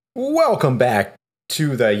Welcome back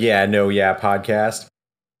to the Yeah, No, Yeah podcast.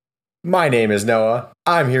 My name is Noah.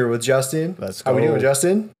 I'm here with Justin. Let's How we go. doing,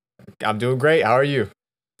 Justin? I'm doing great. How are you?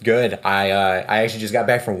 Good. I actually just got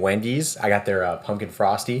back from Wendy's. I got their pumpkin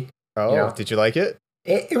frosty. Oh, did you like it?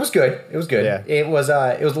 It was good. It was good. Yeah. It was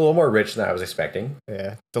a little more rich than I was expecting.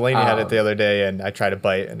 Yeah. Delaney had it the other day, and I tried to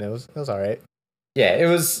bite, and it was all right. Yeah, it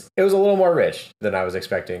was a little more rich than I was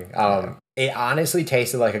expecting. It honestly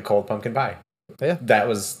tasted like a cold pumpkin pie. Yeah.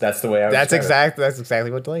 That's the way I was. That's exactly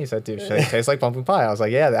what Delaney said too. It tastes like pumpkin pie. I was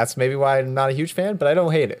like, yeah, that's maybe why I'm not a huge fan, but I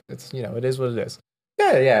don't hate it. It's it is what it is.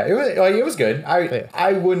 Yeah. It was good.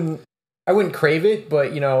 I wouldn't crave it,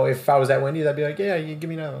 but if I was at Wendy's, I'd be like, yeah, you give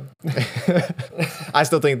me another one. I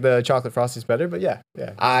still think the chocolate frosty's better, but yeah.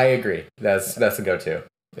 I agree. That's the go-to.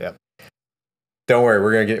 Yeah. Don't worry,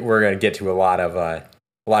 we're gonna get to a lot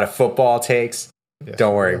of football takes. Yes,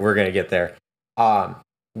 Don't worry, we're gonna get there.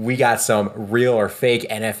 We got some real or fake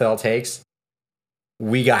NFL takes.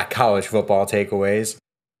 We got college football takeaways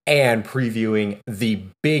and previewing the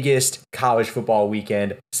biggest college football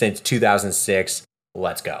weekend since 2006.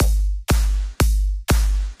 Let's go.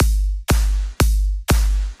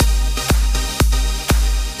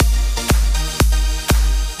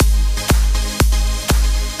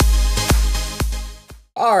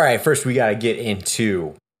 All right, first we got to get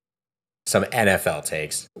into some NFL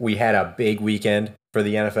takes. We had a big weekend for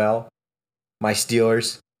the NFL. My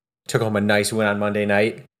Steelers took home a nice win on Monday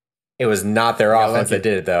night. It was not their offense that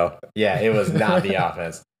did it, though. Yeah, it was not the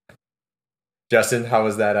offense. Justin, how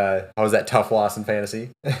was that tough loss in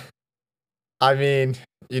fantasy? I mean,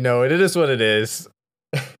 it is what it is.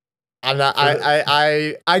 I'm not.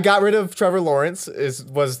 I got rid of Trevor Lawrence.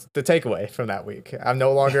 Was the takeaway from that week. I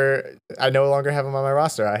no longer have him on my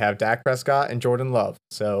roster. I have Dak Prescott and Jordan Love.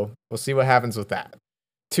 So we'll see what happens with that.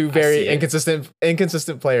 Two very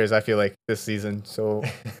inconsistent players. I feel like this season. So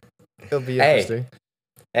it'll be interesting.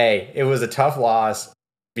 Hey, it was a tough loss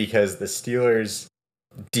because the Steelers'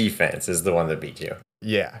 defense is the one that beat you.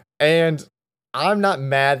 Yeah, and I'm not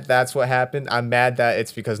mad that's what happened. I'm mad that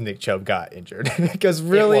it's because Nick Chubb got injured. Because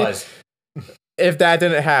really, if that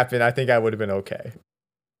didn't happen, I think I would have been okay.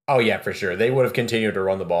 Oh, yeah, for sure. They would have continued to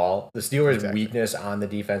run the ball. The Steelers' weakness on the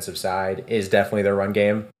defensive side is definitely their run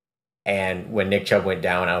game. And when Nick Chubb went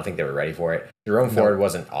down, I don't think they were ready for it. Jerome Ford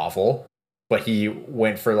wasn't awful, but he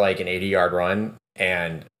went for like an 80-yard run,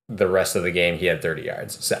 and the rest of the game, he had 30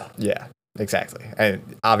 yards. So yeah, exactly.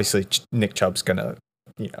 And obviously, Nick Chubb's going to,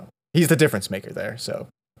 he's the difference maker there. So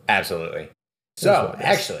absolutely. So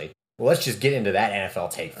actually, let's just get into that NFL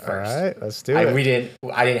take first. All right, let's do it.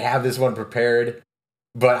 I didn't have this one prepared,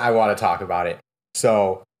 but I want to talk about it.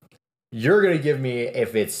 So you're gonna give me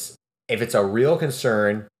if it's a real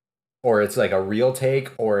concern, or it's like a real take,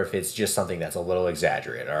 or if it's just something that's a little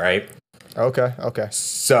exaggerated. All right. Okay.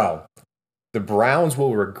 So the Browns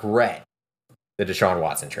will regret the Deshaun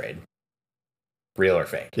Watson trade. Real or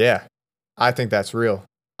fake? Yeah, I think that's real.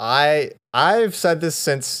 I've said this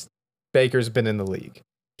since Baker's been in the league.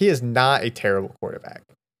 He is not a terrible quarterback.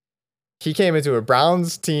 He came into a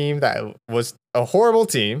Browns team that was a horrible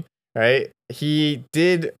team, right? He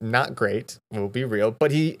did not great, we'll be real,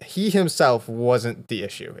 but he himself wasn't the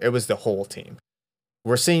issue. It was the whole team.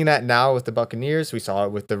 We're seeing that now with the Buccaneers. We saw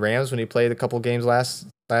it with the Rams when he played a couple games last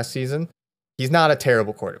season. He's not a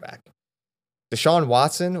terrible quarterback. Deshaun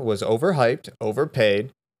Watson was overhyped, overpaid.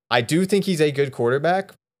 I do think he's a good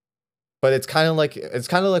quarterback, but it's kind of like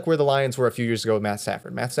where the Lions were a few years ago with Matt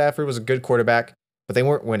Stafford. Matt Stafford was a good quarterback, but they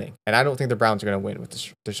weren't winning. And I don't think the Browns are going to win with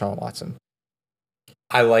Deshaun Watson.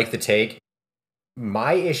 I like the take.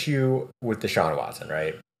 My issue with Deshaun Watson,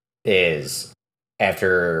 right, is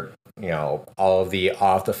after, all of the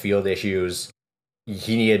off the field issues,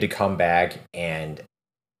 he needed to come back and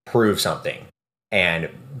prove something and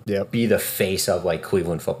be the face of like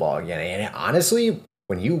Cleveland football again. And honestly,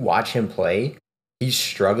 when you watch him play, he's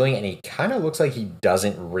struggling, and he kind of looks like he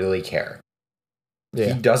doesn't really care.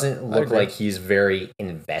 Yeah, he doesn't look like he's very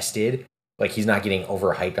invested. Like he's not getting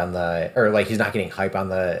overhyped he's not getting hype on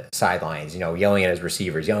the sidelines, yelling at his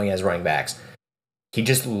receivers, yelling at his running backs. He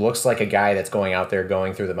just looks like a guy that's going out there,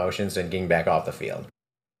 going through the motions and getting back off the field.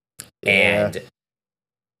 Yeah. And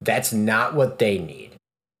that's not what they need.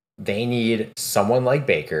 They need someone like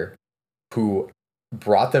Baker, who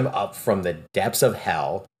brought them up from the depths of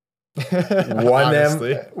hell, won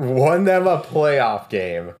them a playoff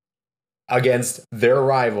game against their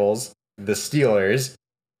rivals, the Steelers,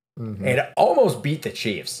 and almost beat the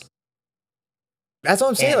Chiefs. That's what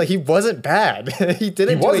I'm saying. Like, he wasn't bad. He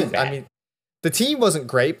wasn't bad. I mean, the team wasn't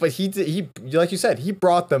great, but he like you said, he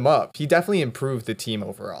brought them up. He definitely improved the team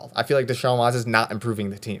overall. I feel like Deshaun Watson is not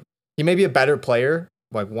improving the team. He may be a better player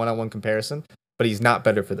like one-on-one comparison, but he's not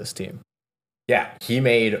better for this team. Yeah, he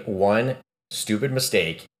made one stupid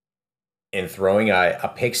mistake in throwing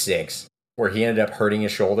a pick six where he ended up hurting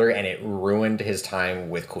his shoulder and it ruined his time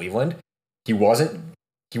with Cleveland. He wasn't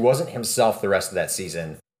himself the rest of that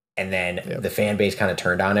season. And then the fan base kind of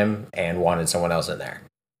turned on him and wanted someone else in there.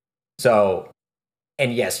 So,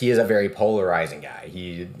 and yes, he is a very polarizing guy.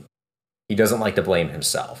 He doesn't like to blame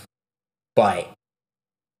himself. But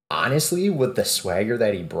honestly, with the swagger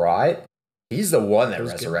that he brought, he's the one that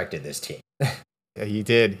resurrected this team. Yeah, he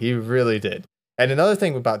did. He really did. And another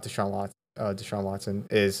thing about Deshaun Watson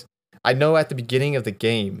is, I know at the beginning of the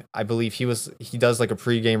game, I believe he does like a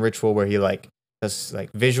pregame ritual where he like does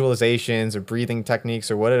like visualizations or breathing techniques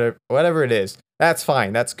or whatever it is. That's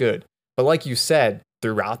fine. That's good. But like you said,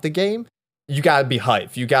 throughout the game, you got to be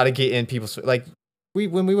hype. You got to get in people's, like,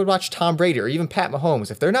 when we would watch Tom Brady or even Pat Mahomes,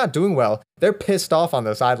 if they're not doing well, they're pissed off on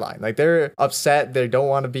the sideline. Like, they're upset. They don't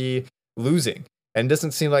want to be losing. And it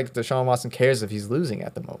doesn't seem like Deshaun Watson cares if he's losing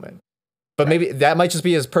at the moment. But maybe that might just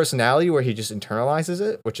be his personality where he just internalizes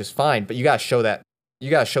it, which is fine. But you got to show that. You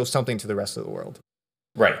got to show something to the rest of the world.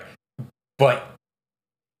 Right. But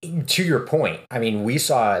to your point, I mean, we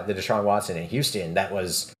saw the Deshaun Watson in Houston that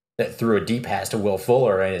threw a deep pass to Will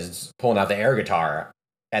Fuller and is pulling out the air guitar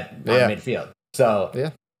on midfield. So,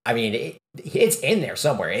 I mean, it's in there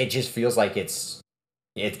somewhere. It just feels like it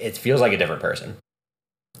feels like a different person.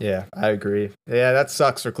 Yeah, I agree. Yeah, that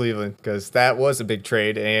sucks for Cleveland because that was a big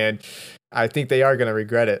trade, and I think they are going to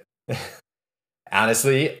regret it.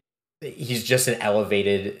 Honestly, he's just an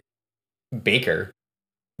elevated Baker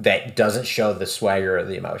that doesn't show the swagger or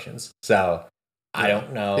the emotions. So I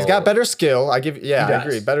don't know. He's got better skill. I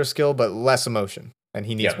agree. Better skill, but less emotion, and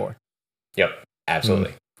he needs more. Yep,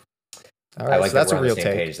 absolutely. All right, I like so that's a real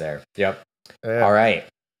take. Page there. Yep. Yeah. All right.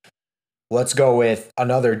 Let's go with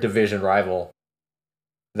another division rival.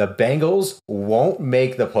 The Bengals won't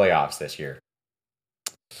make the playoffs this year.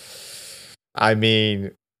 I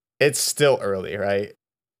mean, it's still early, right?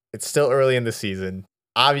 It's still early in the season.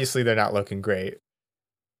 Obviously, they're not looking great.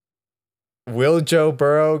 Will Joe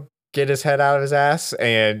Burrow get his head out of his ass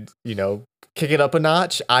and, kick it up a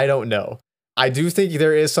notch? I don't know. I do think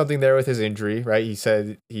there is something there with his injury, right? He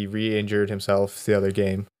said he re-injured himself the other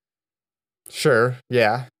game. Sure,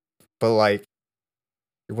 yeah. But, like,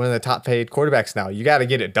 you're one of the top paid quarterbacks now. You got to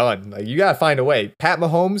get it done. Like, you got to find a way. Pat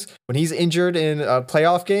Mahomes, when he's injured in a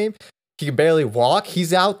playoff game, he can barely walk.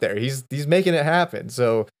 He's out there. He's making it happen.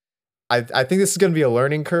 So I think this is going to be a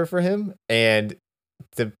learning curve for him. And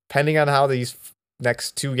depending on how these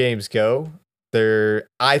next two games go,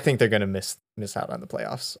 I think they're going to miss out on the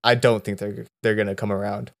playoffs. I don't think they're going to come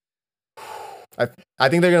around. I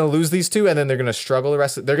think they're going to lose these two, and then they're going to struggle the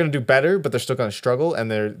rest. They're going to do better, but they're still going to struggle, and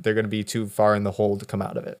they're going to be too far in the hole to come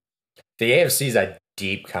out of it. The AFC is a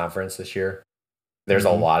deep conference this year. There's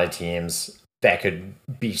a lot of teams that could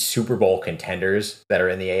be Super Bowl contenders that are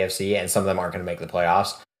in the AFC, and some of them aren't going to make the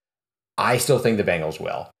playoffs. I still think the Bengals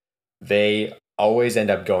will. They always end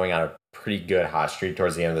up going on a pretty good hot streak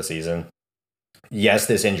towards the end of the season. Yes,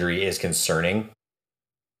 this injury is concerning,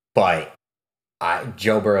 but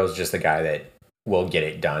Joe Burrow is just the guy that will get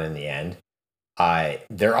it done in the end.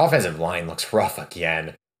 Their offensive line looks rough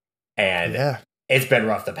again, and it's been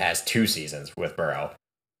rough the past two seasons with Burrow.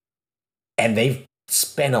 And they've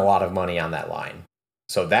spent a lot of money on that line.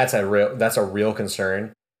 So that's a real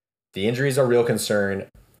concern. The injury is a real concern,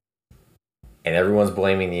 and everyone's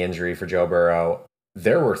blaming the injury for Joe Burrow.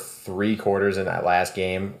 There were 3 quarters in that last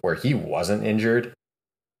game where he wasn't injured.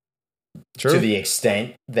 True. To the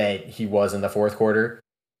extent that he was in the fourth quarter,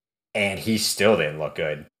 and he still didn't look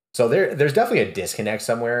good. So there's definitely a disconnect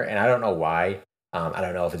somewhere, and I don't know why. I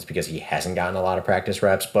don't know if it's because he hasn't gotten a lot of practice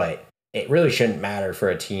reps, but it really shouldn't matter for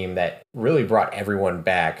a team that really brought everyone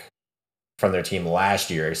back from their team last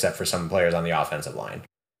year, except for some players on the offensive line.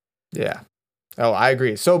 Yeah. Oh, I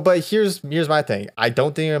agree. So, but here's my thing. I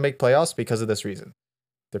don't think they're going to make playoffs because of this reason.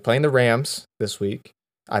 They're playing the Rams this week.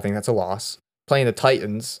 I think that's a loss. Playing the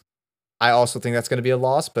Titans, I also think that's going to be a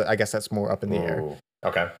loss, but I guess that's more up in the air.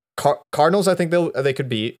 Okay. Cardinals, I think they could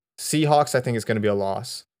beat. Seahawks, I think is going to be a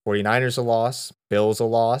loss. 49ers a loss. Bills a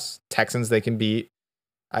loss. Texans they can beat.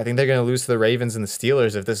 I think they're going to lose to the Ravens and the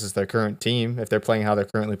Steelers if this is their current team, if they're playing how they're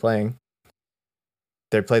currently playing.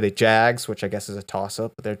 They play the Jags, which I guess is a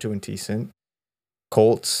toss-up, but they're doing decent.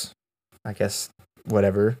 Colts, I guess,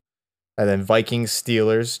 whatever. And then Vikings,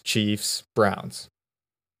 Steelers, Chiefs, Browns.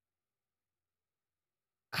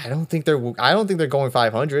 I don't think they're going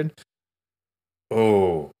 500.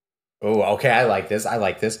 Oh, okay. I like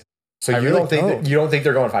this. So you don't think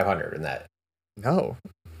they're going 500 in that? No,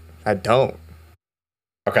 I don't.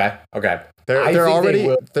 Okay. Okay. They're already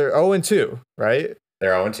they're 0-2, right?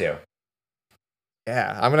 They're 0-2.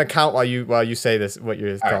 Yeah, I'm gonna count while you say this. What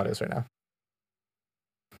your thought is right now?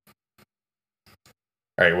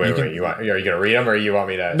 All right. Wait. Are you gonna read them, or you want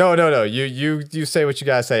me to? No. You say what you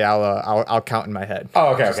gotta say. I'll count in my head.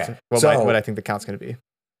 Oh, okay. Okay. What I think the count's gonna be.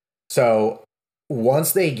 So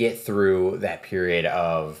once they get through that period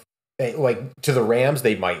of like to the Rams,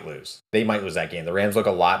 they might lose. They might lose that game. The Rams look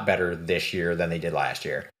a lot better this year than they did last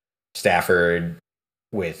year. Stafford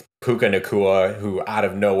with Puka Nacua, who out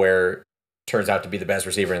of nowhere turns out to be the best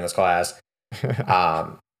receiver in this class.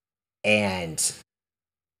 And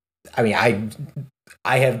I mean,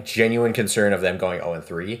 I have genuine concern of them going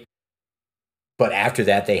 0-3. But after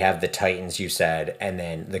that, they have the Titans, you said, and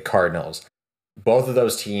then the Cardinals. Both of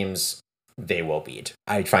those teams, they will beat.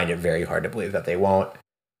 I find it very hard to believe that they won't.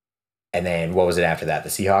 And then what was it after that? The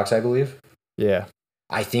Seahawks, I believe? Yeah.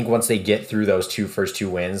 I think once they get through those first two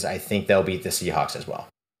wins, I think they'll beat the Seahawks as well.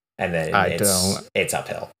 And then it's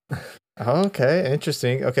uphill. Okay,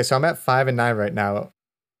 interesting. Okay, so I'm at 5-9 right now.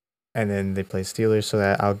 And then they play Steelers, so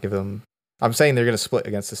that I'll give them. I'm saying they're going to split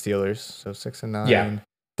against the Steelers, so 6-9. Yeah.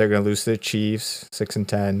 They're going to lose to the Chiefs,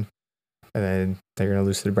 6-10, and then they're going to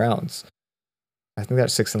lose to the Browns. I think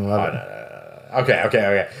that's 6-11. No.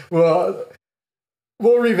 Okay. Well,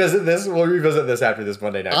 we'll revisit this. We'll revisit this after this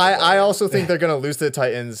Monday night. I also think they're going to lose to the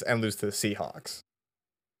Titans and lose to the Seahawks.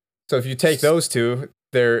 So if you take those two,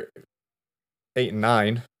 they're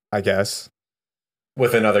 8-9, I guess.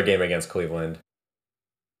 With another game against Cleveland.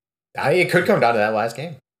 It could come down to that last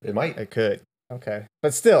game. It might. It could. Okay.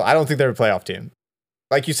 But still, I don't think they're a playoff team.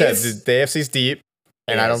 Like you said, the AFC's deep,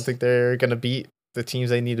 and I don't think they're going to beat the teams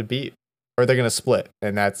they need to beat. Or they're going to split,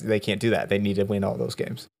 and they can't do that. They need to win all those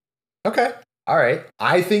games. Okay. All right.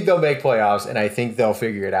 I think they'll make playoffs, and I think they'll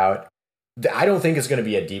figure it out. I don't think it's going to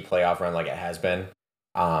be a deep playoff run like it has been.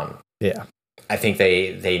 Yeah. I think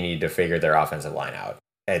they need to figure their offensive line out.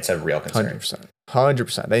 It's a real concern.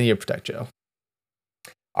 100%. They need to protect Joe.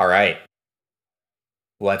 All right.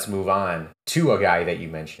 Let's move on to a guy that you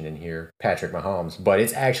mentioned in here, Patrick Mahomes, but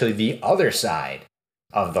it's actually the other side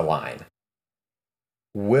of the line.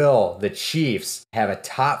 Will the Chiefs have a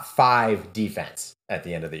top 5 defense at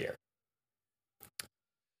the end of the year?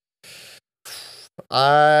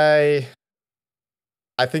 I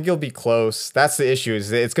think it'll be close. That's the issue.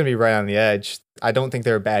 Is it's going to be right on the edge. I don't think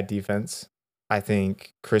they're a bad defense. I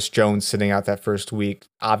think Chris Jones sitting out that first week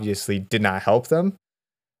obviously did not help them.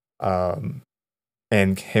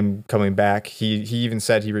 And him coming back, he even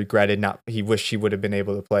said he regretted he wished he would have been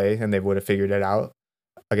able to play and they would have figured it out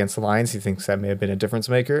against the Lions. He thinks that may have been a difference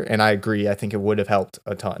maker. And I agree. I think it would have helped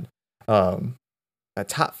a ton. At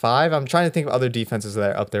top 5, I'm trying to think of other defenses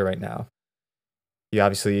that are up there right now. You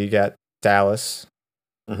got Dallas.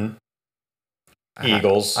 Mm-hmm.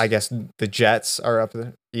 Eagles. I guess the Jets are up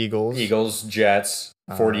there. Eagles, Jets,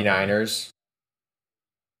 49ers,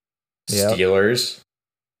 yep.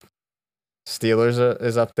 Steelers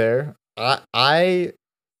is up there.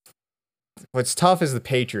 What's tough is the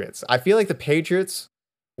Patriots. I feel like the Patriots,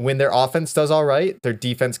 when their offense does all right, their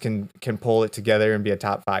defense can pull it together and be a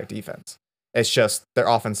top 5 defense. It's just their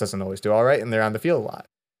offense doesn't always do all right, and they're on the field a lot.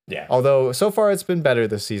 Yeah. Although so far it's been better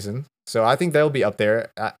this season, so I think they'll be up there.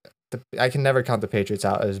 I can never count the Patriots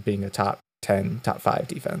out as being a top 10, top 5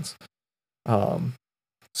 defense.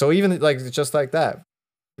 So even just like that,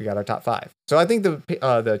 we got our top 5. So I think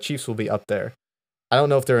the Chiefs will be up there. I don't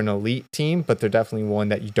know if they're an elite team, but they're definitely one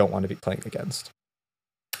that you don't want to be playing against.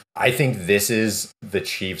 I think this is the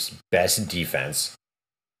Chiefs' best defense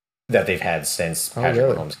that they've had since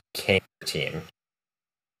Patrick Mahomes came to the team.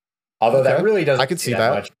 Although that really doesn't I could see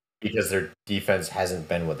that much because their defense hasn't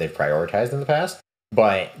been what they've prioritized in the past.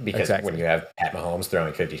 But because when you have Pat Mahomes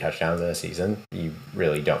throwing 50 touchdowns in a season, you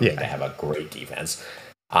really don't need to have a great defense.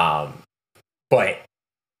 But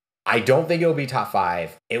I don't think it'll be top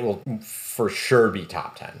 5. It will for sure be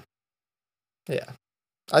top 10. Yeah.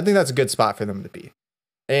 I think that's a good spot for them to be.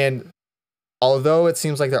 And although it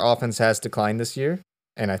seems like their offense has declined this year,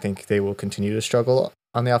 and I think they will continue to struggle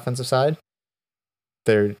on the offensive side,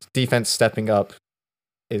 their defense stepping up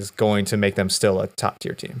is going to make them still a top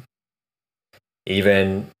tier team.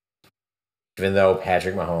 Even though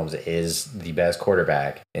Patrick Mahomes is the best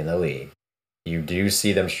quarterback in the league, you do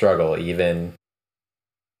see them struggle even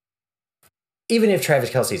if Travis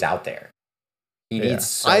Kelce's out there. He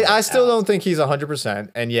needs I still don't think he's 100%,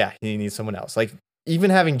 and he needs someone else. Like, even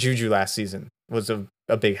having Juju last season was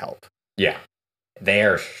a big help. Yeah. They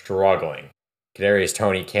are struggling. Kadarius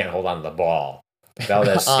Toney can't hold on to the ball.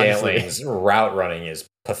 Valdez Scantling's route running is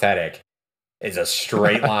pathetic. It's a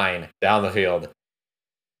straight line down the field.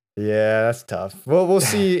 Yeah, that's tough. Well, we'll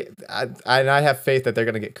see. I have faith that they're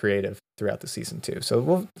going to get creative throughout the season too. So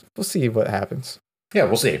we'll see what happens. Yeah,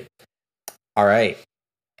 we'll see. All right.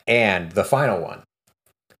 And the final one.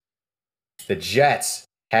 The Jets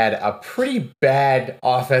had a pretty bad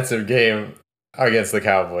offensive game against the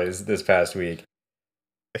Cowboys this past week.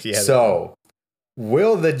 Yeah. So,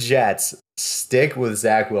 will the Jets stick with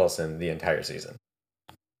Zach Wilson the entire season?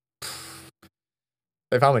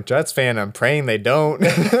 If I'm a Jets fan, I'm praying they don't.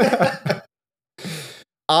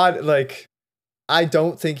 I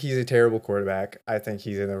don't think he's a terrible quarterback. I think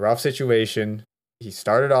he's in a rough situation. He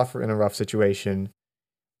started off in a rough situation.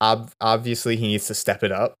 Obviously, he needs to step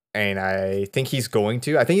it up, and I think he's going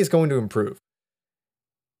to. I think he's going to improve.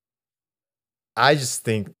 I just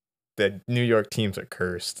think that New York teams are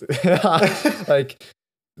cursed. Like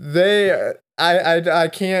I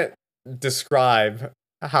can't describe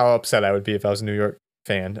how upset I would be if I was a New York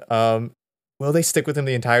fan. Will they stick with him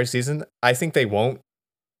the entire season? I think they won't.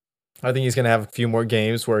 I think he's going to have a few more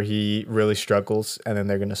games where he really struggles, and then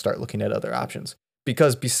they're going to start looking at other options.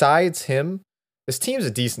 Because besides him, this team's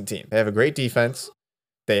a decent team. They have a great defense.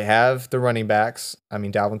 They have the running backs. I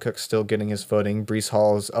mean, Dalvin Cook's still getting his footing. Breece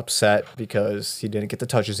Hall's upset because he didn't get the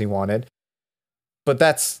touches he wanted. But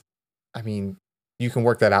you can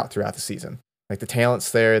work that out throughout the season. Like, the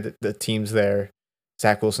talent's there, the team's there.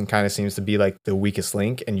 Zach Wilson kind of seems to be like the weakest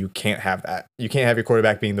link, and you can't have that. You can't have your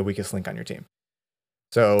quarterback being the weakest link on your team.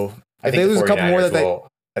 So if they lose a couple more,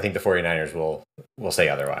 I think the 49ers will say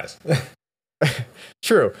otherwise.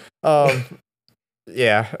 True.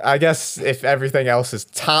 Yeah, I guess if everything else is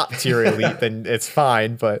top tier elite, then it's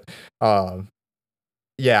fine. But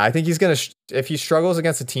yeah, I think he's gonna if he struggles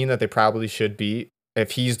against a team that they probably should beat.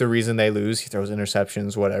 If he's the reason they lose, he throws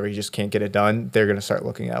interceptions, whatever, he just can't get it done. They're gonna start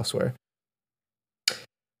looking elsewhere.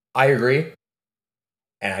 I agree,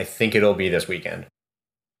 and I think it'll be this weekend.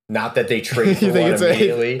 Not that they trade for one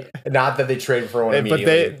immediately. Not that they trade for one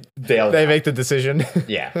immediately. But they make the decision.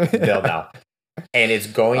 Yeah, they'll know. And it's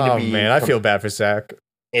going to be... Oh, man, I feel bad for Zach.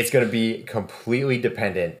 It's going to be completely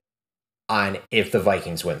dependent on if the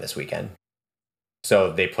Vikings win this weekend.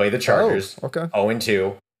 So they play the Chargers,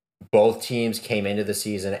 0-2. Both teams came into the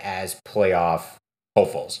season as playoff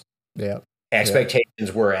hopefuls. Yeah.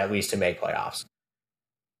 Expectations were at least to make playoffs.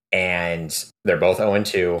 And they're both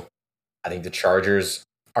 0-2. I think the Chargers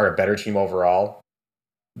are a better team overall.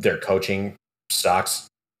 Their coaching sucks,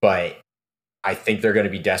 but I think they're going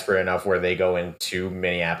to be desperate enough where they go into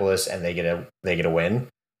Minneapolis and they get a win.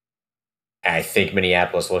 And I think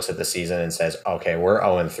Minneapolis looks at the season and says, "Okay, we're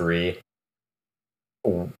 0-3.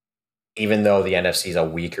 Even though the NFC is a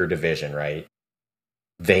weaker division, right?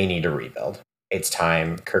 They need to rebuild. It's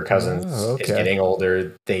time. Kirk Cousins is getting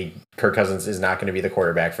older. Kirk Cousins is not going to be the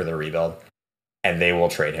quarterback for the rebuild, and they will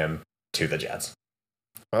trade him to the Jets."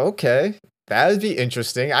 Okay, that would be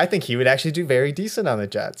interesting. I think he would actually do very decent on the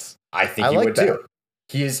Jets. I think he would too.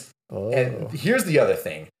 And here's the other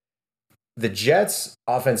thing. The Jets'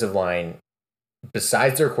 offensive line,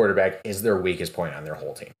 besides their quarterback, is their weakest point on their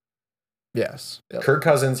whole team. Yes. Yep. Kirk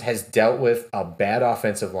Cousins has dealt with a bad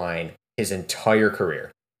offensive line his entire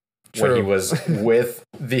career. True. When he was with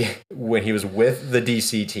the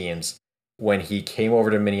DC teams, when he came over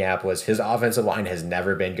to Minneapolis, his offensive line has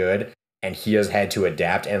never been good. And he has had to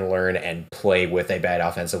adapt and learn and play with a bad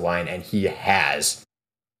offensive line, and he has.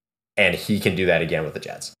 And he can do that again with the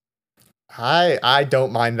Jets. I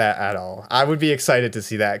don't mind that at all. I would be excited to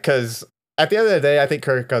see that because at the end of the day, I think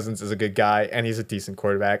Kirk Cousins is a good guy and he's a decent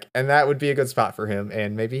quarterback, and that would be a good spot for him.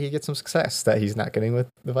 And maybe he gets some success that he's not getting with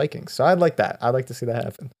the Vikings. So I'd like that. I'd like to see that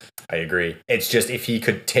happen. I agree. It's just if he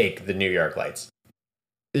could take the New York Lights.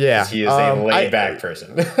 Yeah. He is a laid back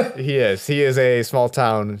person. He is. He is a small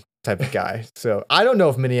town type of guy. So I don't know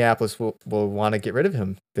if Minneapolis will want to get rid of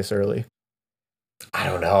him this early. I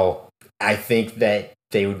don't know. I think that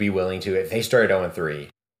they would be willing to if they started 0-3.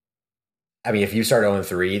 I mean, if you start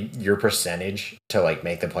 0-3, your percentage to like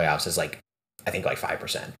make the playoffs is I think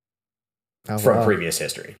 5% from previous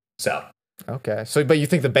history. So okay. So, but you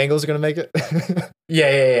think the Bengals are going to make it?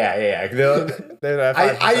 Yeah. They're that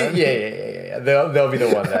 5%. Yeah. They'll be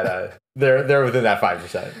the one that they're within that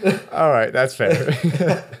 5%. All right, that's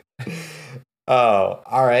fair. Oh,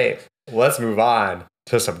 all right. Let's move on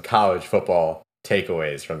to some college football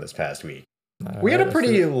takeaways from this past week. We had a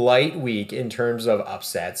pretty light week in terms of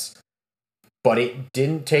upsets, but it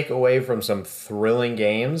didn't take away from some thrilling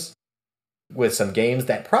games with some games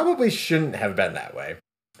that probably shouldn't have been that way.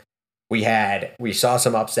 We saw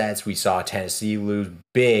some upsets. We saw Tennessee lose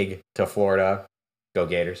big to Florida. Go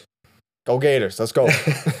Gators. Go Gators. Let's go.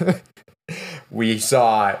 We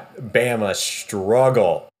saw Bama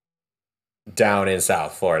struggle down in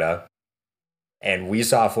South Florida. And we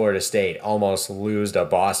saw Florida State almost lose to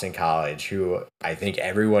Boston College, who I think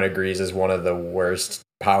everyone agrees is one of the worst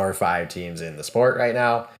Power 5 teams in the sport right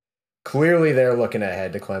now. Clearly, they're looking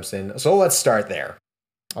ahead to Clemson. So let's start there.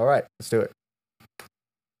 All right, let's do it.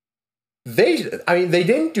 They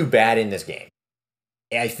didn't do bad in this game.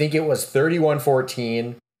 I think it was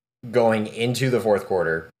 31-14 going into the fourth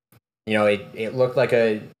quarter. It looked like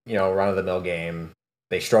a, run-of-the-mill game.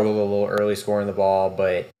 They struggled a little early scoring the ball,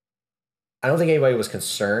 but I don't think anybody was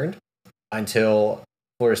concerned until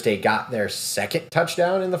Florida State got their second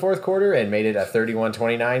touchdown in the fourth quarter and made it a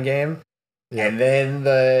 31-29 game. Yep. And then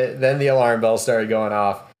the alarm bells started going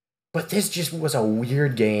off. But this just was a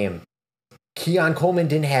weird game. Keon Coleman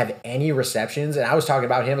didn't have any receptions, and I was talking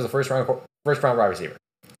about him as a first round wide receiver.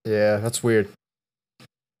 Yeah, that's weird.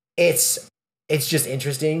 It's just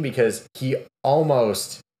interesting because he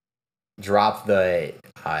almost dropped the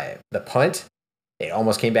punt. It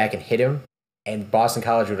almost came back and hit him, and Boston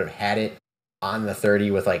College would have had it on the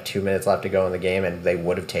 30 with like 2 minutes left to go in the game, and they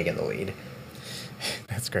would have taken the lead.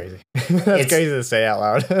 That's crazy. That's crazy to say out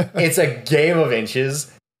loud. It's a game of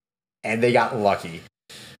inches, and they got lucky.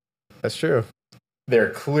 That's true. They're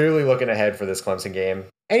clearly looking ahead for this Clemson game.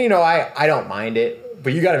 And, I don't mind it,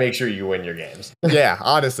 but you got to make sure you win your games. Yeah,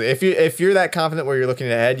 honestly. If you're that confident where you're looking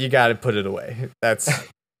ahead, you got to put it away. That's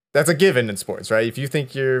a given in sports, right? If you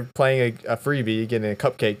think you're playing a freebie, getting a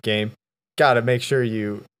cupcake game, got to make sure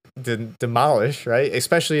you demolish, right?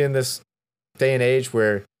 Especially in this day and age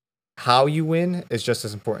where how you win is just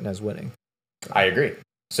as important as winning. I agree.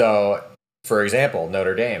 So, for example,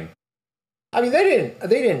 Notre Dame. I mean, they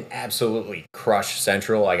didn't absolutely crush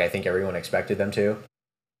Central like I think everyone expected them to,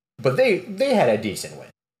 but they had a decent win.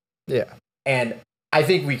 Yeah. And I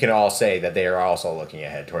think we can all say that they are also looking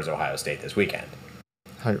ahead towards Ohio State this weekend.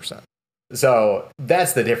 100%. So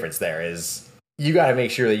that's the difference there is you got to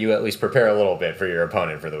make sure that you at least prepare a little bit for your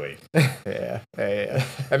opponent for the week. Yeah.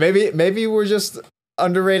 And maybe we're just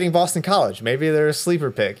underrating Boston College. Maybe they're a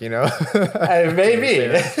sleeper pick, Maybe.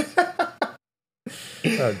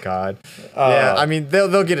 Oh God. Yeah, I mean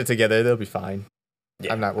they'll get it together. They'll be fine.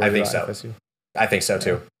 Yeah, I'm not worried about so. FSU. I think so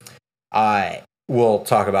too. We'll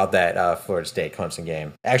talk about that Florida State Clemson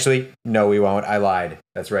game. Actually, no, we won't. I lied.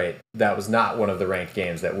 That's right. That was not one of the ranked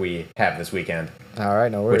games that we have this weekend. All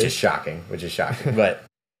right, no worries. Which is shocking. But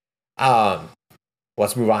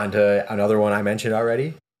let's move on to another one I mentioned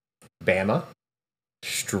already. Bama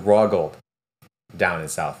struggled down in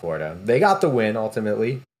South Florida. They got the win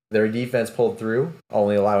ultimately. Their defense pulled through,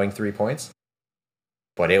 only allowing 3 points.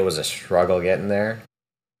 But it was a struggle getting there.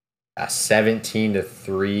 A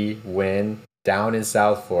 17-3 win down in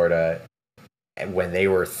South Florida when they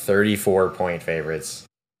were 34-point favorites.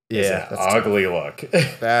 Yeah, it's an ugly look.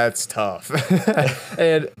 That's tough.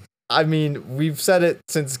 And I mean, we've said it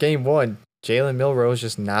since game one. Jalen Milroe is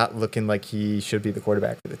just not looking like he should be the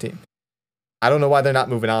quarterback for the team. I don't know why they're not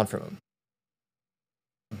moving on from him.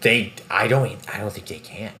 I don't think they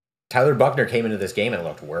can. Tyler Buckner came into this game and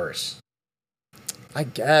looked worse. I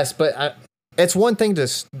guess, but it's one thing to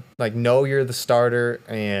know you're the starter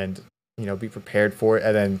and be prepared for it,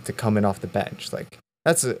 and then to come in off the bench. Like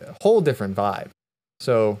that's a whole different vibe.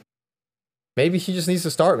 So maybe he just needs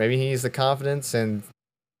to start. Maybe he needs the confidence and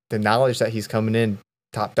the knowledge that he's coming in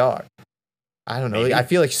top dog. I don't know. Maybe. I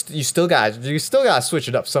feel like you still got to switch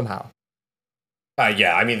it up somehow.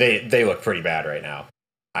 Yeah, I mean they look pretty bad right now.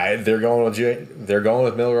 They're going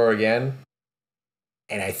with Milroe again,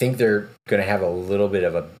 and I think they're going to have a little bit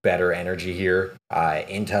of a better energy here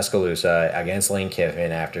in Tuscaloosa against Lane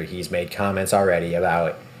Kiffin after he's made comments already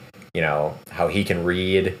about how he can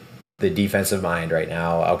read the defensive mind right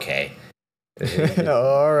now. Okay,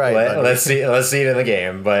 all right. Let's see it in the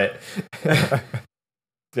game, but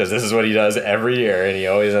because this is what he does every year, and he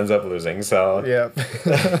always ends up losing. So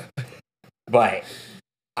yeah, but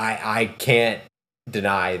I can't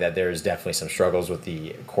deny that there's definitely some struggles with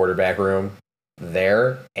the quarterback room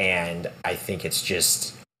there, and I think it's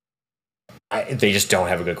just they just don't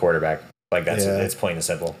have a good quarterback. Like it's plain and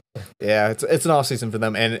simple. Yeah, it's an off season for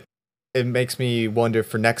them, and it makes me wonder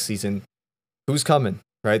for next season who's coming.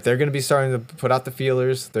 Right, they're going to be starting to put out the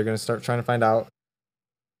feelers. They're going to start trying to find out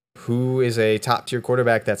who is a top tier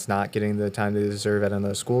quarterback that's not getting the time they deserve at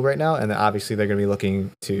another school right now, and then obviously they're going to be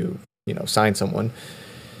looking to sign someone.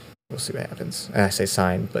 We'll see what happens. And I say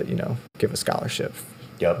sign, but give a scholarship.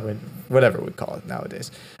 Yep. Whatever we call it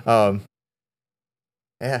nowadays. Yeah,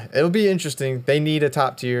 it'll be interesting. They need a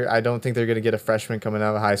top tier. I don't think they're going to get a freshman coming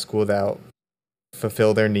out of high school that'll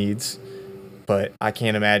fulfill their needs. But I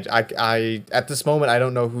can't imagine. I at this moment I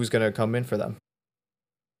don't know who's going to come in for them.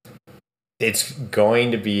 It's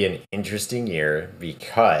going to be an interesting year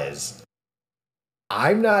because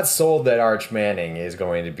I'm not sold that Arch Manning is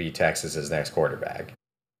going to be Texas's next quarterback.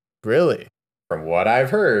 Really? From what I've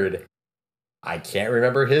heard, I can't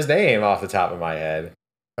remember his name off the top of my head.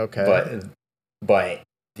 Okay. But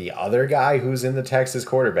the other guy who's in the Texas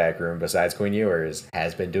quarterback room besides Quinn Ewers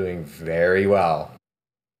has been doing very well.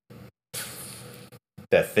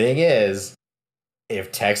 The thing is,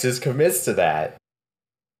 if Texas commits to that,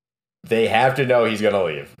 they have to know he's going to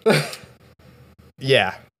leave.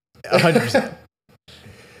 Yeah, 100%.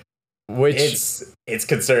 Which it's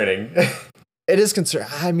concerning. It is concerning.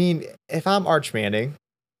 I mean, if I'm Arch Manning,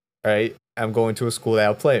 right, I'm going to a school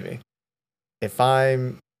that'll play me. If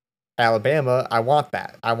I'm Alabama, I want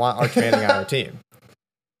that. I want Arch Manning on our team.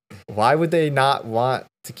 Why would they not want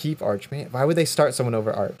to keep Arch Manning? Why would they start someone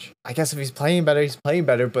over Arch? I guess if he's playing better, he's playing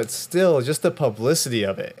better, but still, just the publicity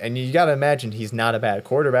of it. And you got to imagine he's not a bad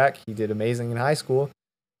quarterback. He did amazing in high school.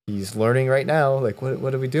 He's learning right now. Like,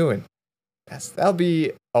 what are we doing? That'll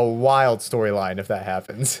be a wild storyline if that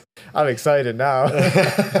happens. I'm excited now.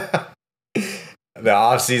 The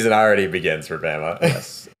offseason already begins for Bama.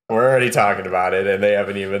 Yes. We're already talking about it, and they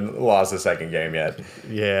haven't even lost a second game yet.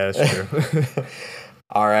 Yeah, that's true.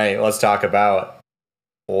 All right, let's talk about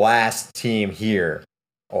last team here,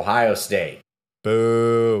 Ohio State.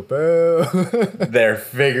 Boo, boo. They're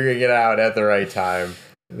figuring it out at the right time.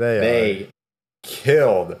 They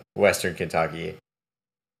killed Western Kentucky,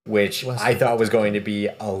 which I thought was going to be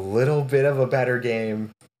a little bit of a better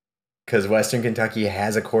game because Western Kentucky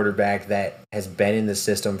has a quarterback that has been in the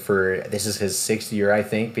system for, this is his 6th year, I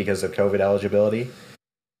think, because of COVID eligibility.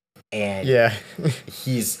 And yeah,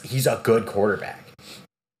 he's a good quarterback.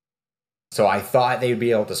 So I thought they'd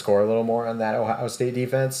be able to score a little more on that Ohio State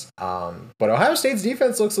defense. But Ohio State's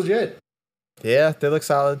defense looks legit. Yeah, they look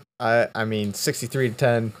solid. I mean,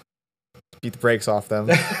 63-10, beat the brakes off them.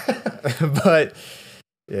 But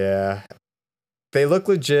yeah, they look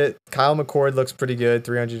legit. Kyle McCord looks pretty good.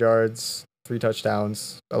 300 yards, 3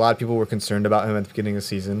 touchdowns. A lot of people were concerned about him at the beginning of the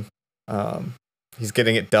season. He's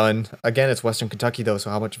getting it done. Again, it's Western Kentucky, though, so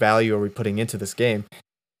how much value are we putting into this game?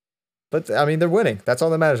 But, I mean, they're winning. That's all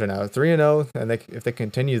that matters right now. 3-0, and if they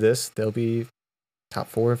continue this, they'll be top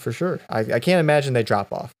 4 for sure. I can't imagine they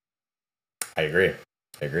drop off. I agree.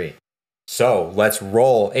 So let's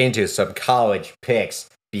roll into some college picks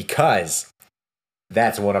because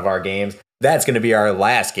that's one of our games. That's going to be our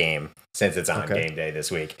last game since it's on game day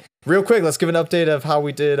this week. Real quick, let's give an update of how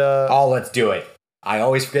we did. Let's do it. I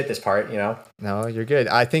always forget this part, No, you're good.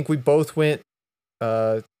 I think we both went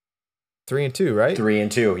 3-2, right?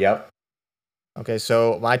 3-2, yep. Okay,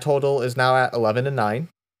 so my total is now at 11-9,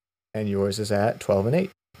 and yours is at 12-8.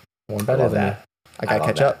 One better than me. I gotta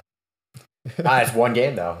catch up. It's one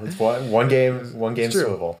game though. It's one game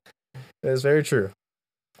swivel. That is very true.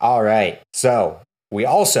 All right, so we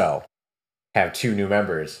also have 2 new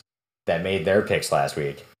members that made their picks last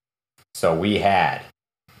week. So we had.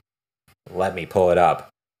 Let me pull it up.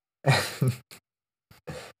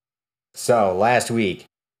 So last week,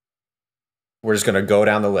 we're just gonna go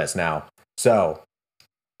down the list now. So,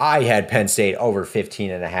 I had Penn State over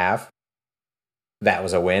 15.5. That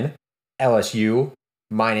was a win. LSU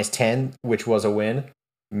 -10, which was a win.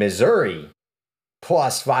 Missouri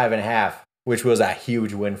 +5.5, which was a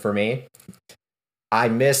huge win for me. I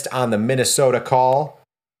missed on the Minnesota call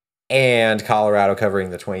and Colorado covering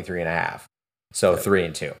the 23.5. So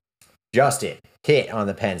 3-2. Justin hit on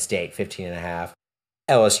the Penn State 15.5.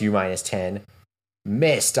 LSU -10.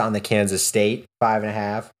 Missed on the Kansas State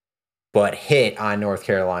 5.5. But hit on North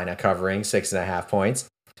Carolina covering 6.5 points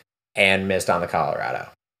and missed on the Colorado.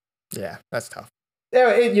 Yeah, that's tough. Yeah,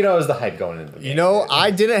 it was the hype going into the game.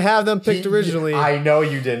 I didn't have them picked originally. I know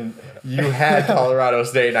you didn't. You had Colorado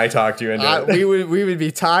State, and I talked you into it. We would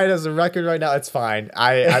be tied as a record right now. It's fine.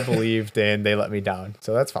 I believed, and they let me down,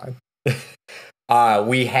 so that's fine.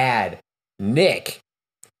 We had Nick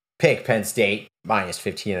pick Penn State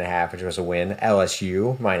 -15.5, which was a win.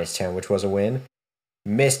 LSU -10, which was a win.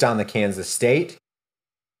 Missed on the Kansas State,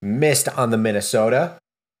 missed on the Minnesota,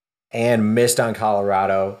 and missed on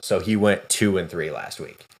Colorado. So he went 2-3 last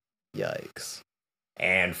week. Yikes.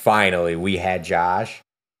 And finally, we had Josh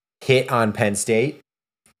hit on Penn State,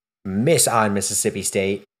 miss on Mississippi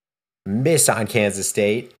State, miss on Kansas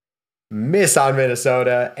State, miss on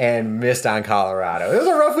Minnesota, and missed on Colorado. It was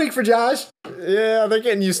a rough week for Josh. Yeah, they're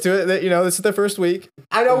getting used to it. This is their first week.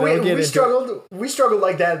 I know we struggled. We struggled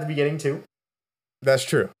like that at the beginning too. That's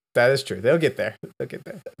true. That is true. They'll get there.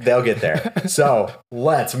 They'll get there. So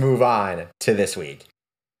let's move on to this week.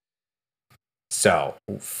 So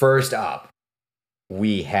first up,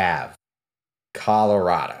 we have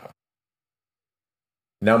Colorado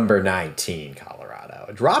Number 19,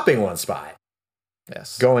 Colorado, dropping one spot,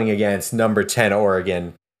 Yes. going against number 10,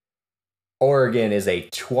 Oregon. Oregon is a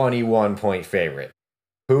 21-point favorite.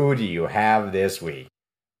 Who do you have this week?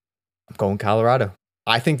 I'm going Colorado.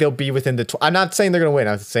 I think they'll be within the. I'm not saying they're going to win.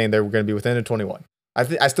 I'm saying they're going to be within the 21.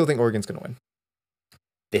 I still think Oregon's going to win.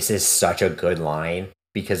 This is such a good line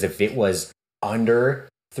because if it was under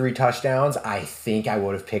 3 touchdowns, I think I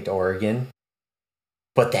would have picked Oregon.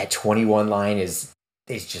 But that 21 line is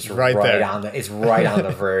just right on the. It's right on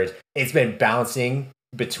the verge. It's been bouncing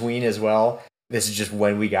between as well. This is just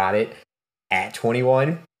when we got it at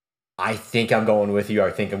 21. I think I'm going with you.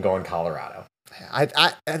 I think I'm going Colorado. I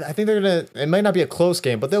think they're gonna. It might not be a close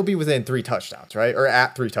game, but they'll be within 3 touchdowns, right? Or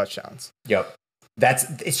at 3 touchdowns. Yep.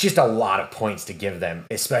 It's just a lot of points to give them,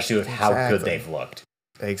 especially with how good they've looked.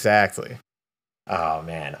 Exactly. Oh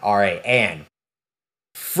man. All right. And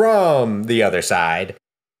from the other side,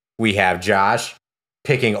 we have Josh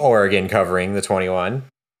picking Oregon covering the 21.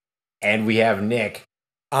 And we have Nick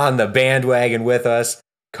on the bandwagon with us,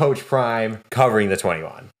 Coach Prime covering the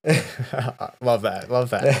 21. Love that. Love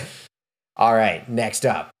that. All right. Next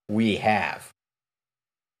up, we have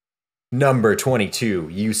number 22,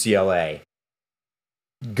 UCLA,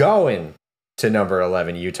 going to number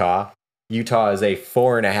 11, Utah. Utah is a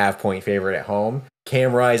 4.5-point favorite at home.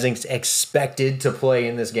 Cam Rising's expected to play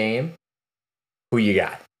in this game. Who you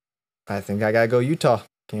got? I think I got to go Utah.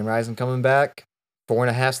 Cam Rising coming back.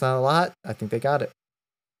 4.5's not a lot. I think they got it.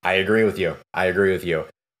 I agree with you.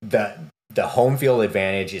 The home field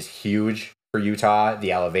advantage is huge for Utah.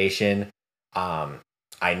 The elevation.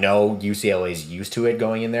 I know UCLA is used to it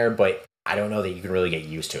going in there, but I don't know that you can really get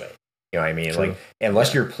used to it. You know what I mean? True. Like,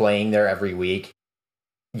 unless you're playing there every week,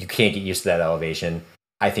 you can't get used to that elevation.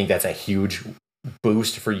 I think that's a huge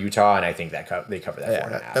boost for Utah, and I think that they cover that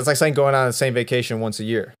 4.5. That's like saying going on the same vacation once a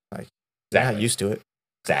year. Like, exactly. Not used to it.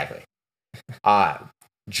 Exactly.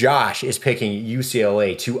 Josh is picking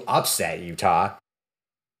UCLA to upset Utah,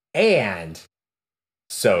 and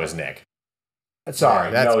so is Nick.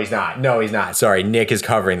 Sorry, no, he's not. No, he's not. Sorry, Nick is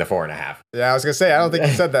covering the 4.5. Yeah, I was gonna say I don't think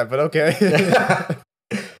you said that, but okay.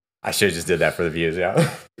 I should have just did that for the views. Yeah.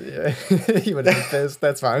 You would have been pissed.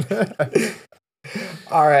 That's fine.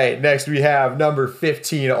 All right. Next, we have number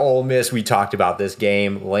 15, Ole Miss. We talked about this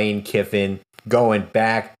game. Lane Kiffin going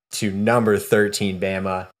back to number 13,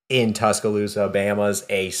 Bama in Tuscaloosa. Bama's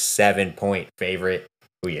a 7-point favorite.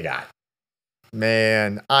 Who you got?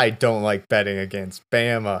 Man, I don't like betting against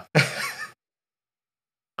Bama.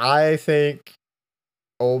 I think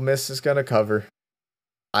Ole Miss is going to cover.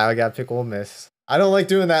 I got to pick Ole Miss. I don't like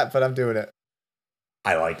doing that, but I'm doing it.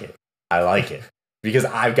 I like it. Because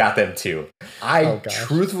I've got them too. I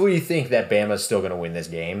truthfully think that Bama's still going to win this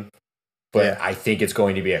game. But I think it's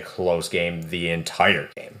going to be a close game the entire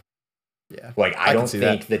game. Yeah. Like, I don't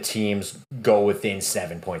think the teams go within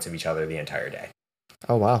 7 points of each other the entire day.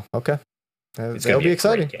 Oh, wow. Okay. It's going to be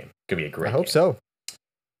exciting. Game. It's going to be a great game. I hope so.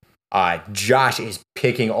 Josh is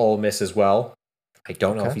picking Ole Miss as well. I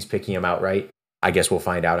don't know if he's picking him outright. I guess we'll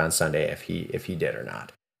find out on Sunday if he did or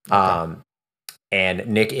not. Okay. And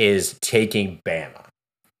Nick is taking Bama.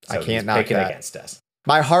 So I can't knock picking that. Against us.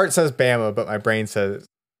 My heart says Bama, but my brain says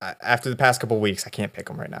after the past couple of weeks, I can't pick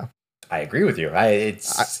them right now. I agree with you.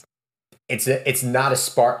 It's not a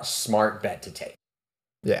smart bet to take.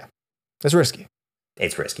 Yeah, it's risky.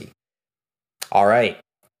 It's risky. All right.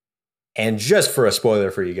 And just for a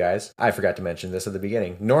spoiler for you guys, I forgot to mention this at the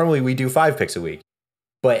beginning. Normally we do 5 picks a week,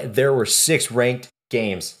 but there were 6 ranked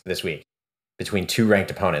games this week between 2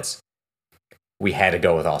 ranked opponents. We had to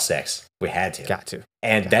go with all 6. We had to. Got to.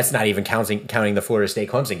 And that's not even counting the Florida State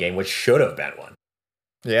Clemson game, which should have been one.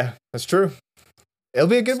 Yeah, that's true. It'll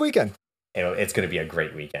be a good weekend. It's going to be a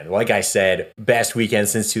great weekend. Like I said, best weekend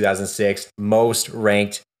since 2006, most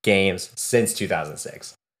ranked games since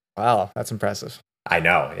 2006. Wow, that's impressive. I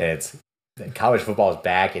know. College football is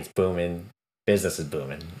back. It's booming. Business is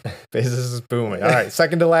booming. Business is booming. All right,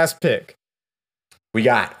 second to last pick. We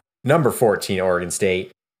got number 14, Oregon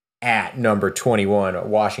State, at number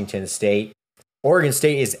 21, Washington State. Oregon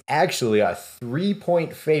State is actually a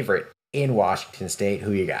 3-point favorite in Washington State.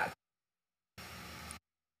 Who you got?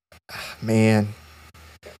 Man.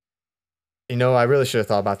 I really should have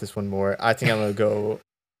thought about this one more. I think I'm going to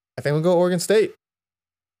go Oregon State.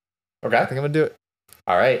 Okay. I think I'm going to do it.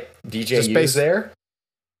 All right. DJ U's there?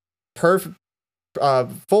 Perfect.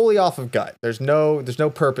 Fully off of gut. There's no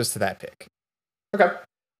purpose to that pick. Okay.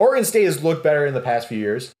 Oregon State has looked better in the past few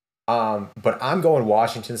years. But I'm going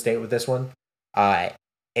Washington State with this one.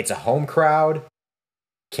 It's a home crowd.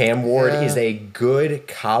 Cam Ward is a good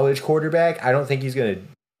college quarterback. I don't think he's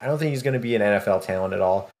gonna be an NFL talent at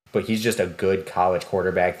all. but he's just a good college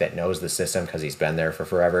quarterback that knows the system because he's been there for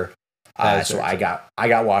forever. So I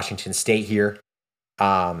got Washington State here.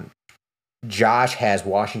 Josh has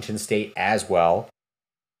Washington State as well,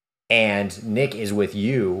 and Nick is with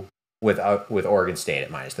you with Oregon State at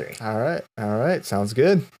 -3. All right, sounds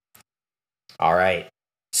good. All right,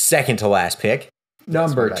 second to last pick,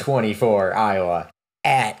 number 24 Iowa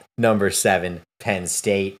at number 7 Penn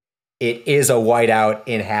State. It is a whiteout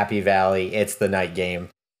in Happy Valley. It's the night game.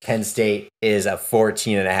 Penn State is a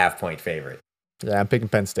 14.5-point favorite. Yeah, I'm picking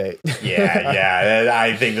Penn State. yeah.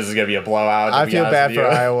 I think this is going to be a blowout. I feel bad for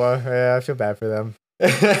Iowa. Yeah, I feel bad for them.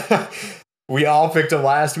 We all picked them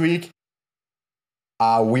last week.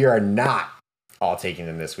 We are not all taking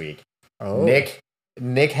them this week. Oh.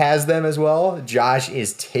 Nick has them as well. Josh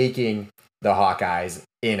is taking the Hawkeyes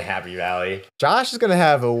in Happy Valley. Josh is going to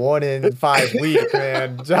have a 1-in-5 week,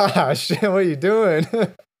 man. Josh, what are you doing?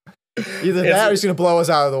 Either that or he's going to blow us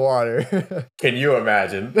out of the water. Can you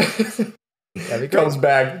imagine? Comes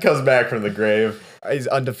back from the grave. He's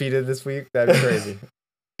undefeated this week. That'd be crazy.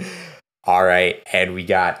 All right, and we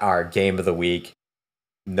got our game of the week.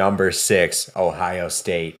 Number 6, Ohio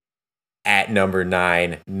State. At number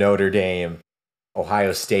 9, Notre Dame.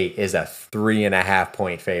 Ohio State is a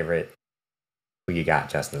 3.5-point favorite. Who you got,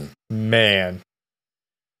 Justin? Man,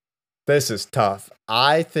 this is tough.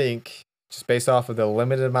 I think, just based off of the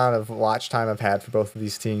limited amount of watch time I've had for both of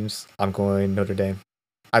these teams, I'm going Notre Dame.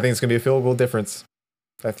 I think it's going to be a field goal difference.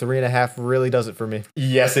 That 3.5 really does it for me.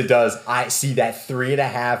 Yes, it does. I see that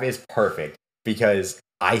 3.5 is perfect because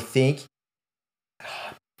I think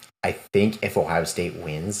if Ohio State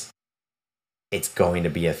wins, it's going to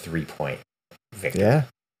be a 3-point victory. Yeah.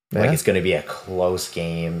 Like it's going to be a close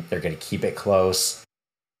game. They're going to keep it close.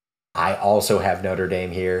 I also have Notre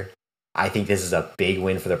Dame here. I think this is a big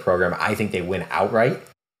win for the program. I think they win outright.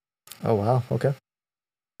 Oh, wow. Okay.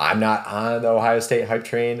 I'm not on the Ohio State hype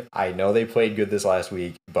train. I know they played good this last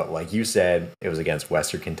week, but like you said, it was against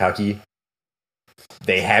Western Kentucky.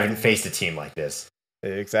 They haven't faced a team like this.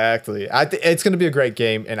 Exactly. It's going to be a great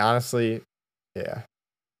game. And honestly, yeah,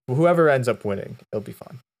 whoever ends up winning, it'll be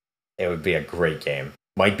fun. It would be a great game.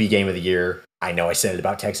 Might be game of the year. I know I said it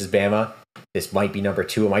about Texas Bama. This might be number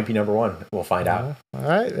 2. It might be number 1. We'll find out. All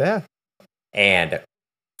right. Yeah. And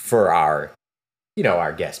for our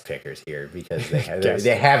guest pickers here, because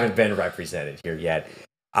they haven't been represented here yet.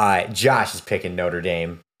 Josh is picking Notre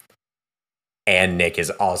Dame. And Nick is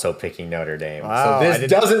also picking Notre Dame. Wow, so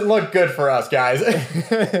this doesn't look good for us, guys.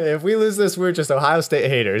 If we lose this, we're just Ohio State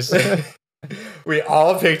haters. We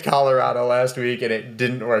all picked Colorado last week, and it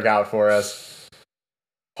didn't work out for us.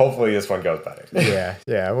 Hopefully this one goes better.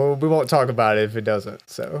 Yeah. Well, we won't talk about it if it doesn't.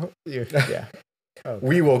 So, yeah. Okay.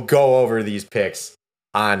 We will go over these picks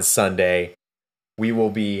on Sunday. We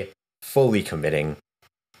will be fully committing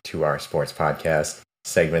to our sports podcast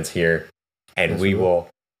segments here, and we will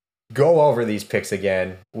go over these picks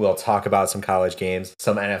again. We'll talk about some college games,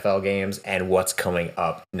 some NFL games, and what's coming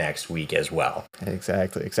up next week as well.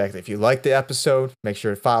 Exactly. If you like the episode, make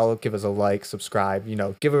sure to follow, give us a like, subscribe,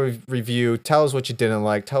 give a review, tell us what you didn't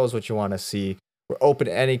like, tell us what you want to see. We're open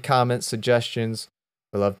to any comments, suggestions.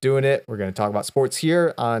 We love doing it. We're going to talk about sports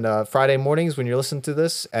here on Friday mornings when you're listening to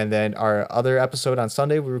this. And then our other episode on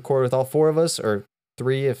Sunday, we record with all 4 of us, or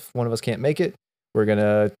 3 if one of us can't make it. We're going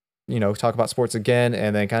to talk about sports again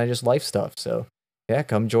and then kind of just life stuff. So yeah,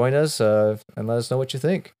 come join us and let us know what you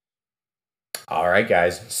think. All right,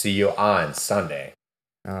 guys. See you on Sunday.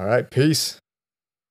 All right. Peace.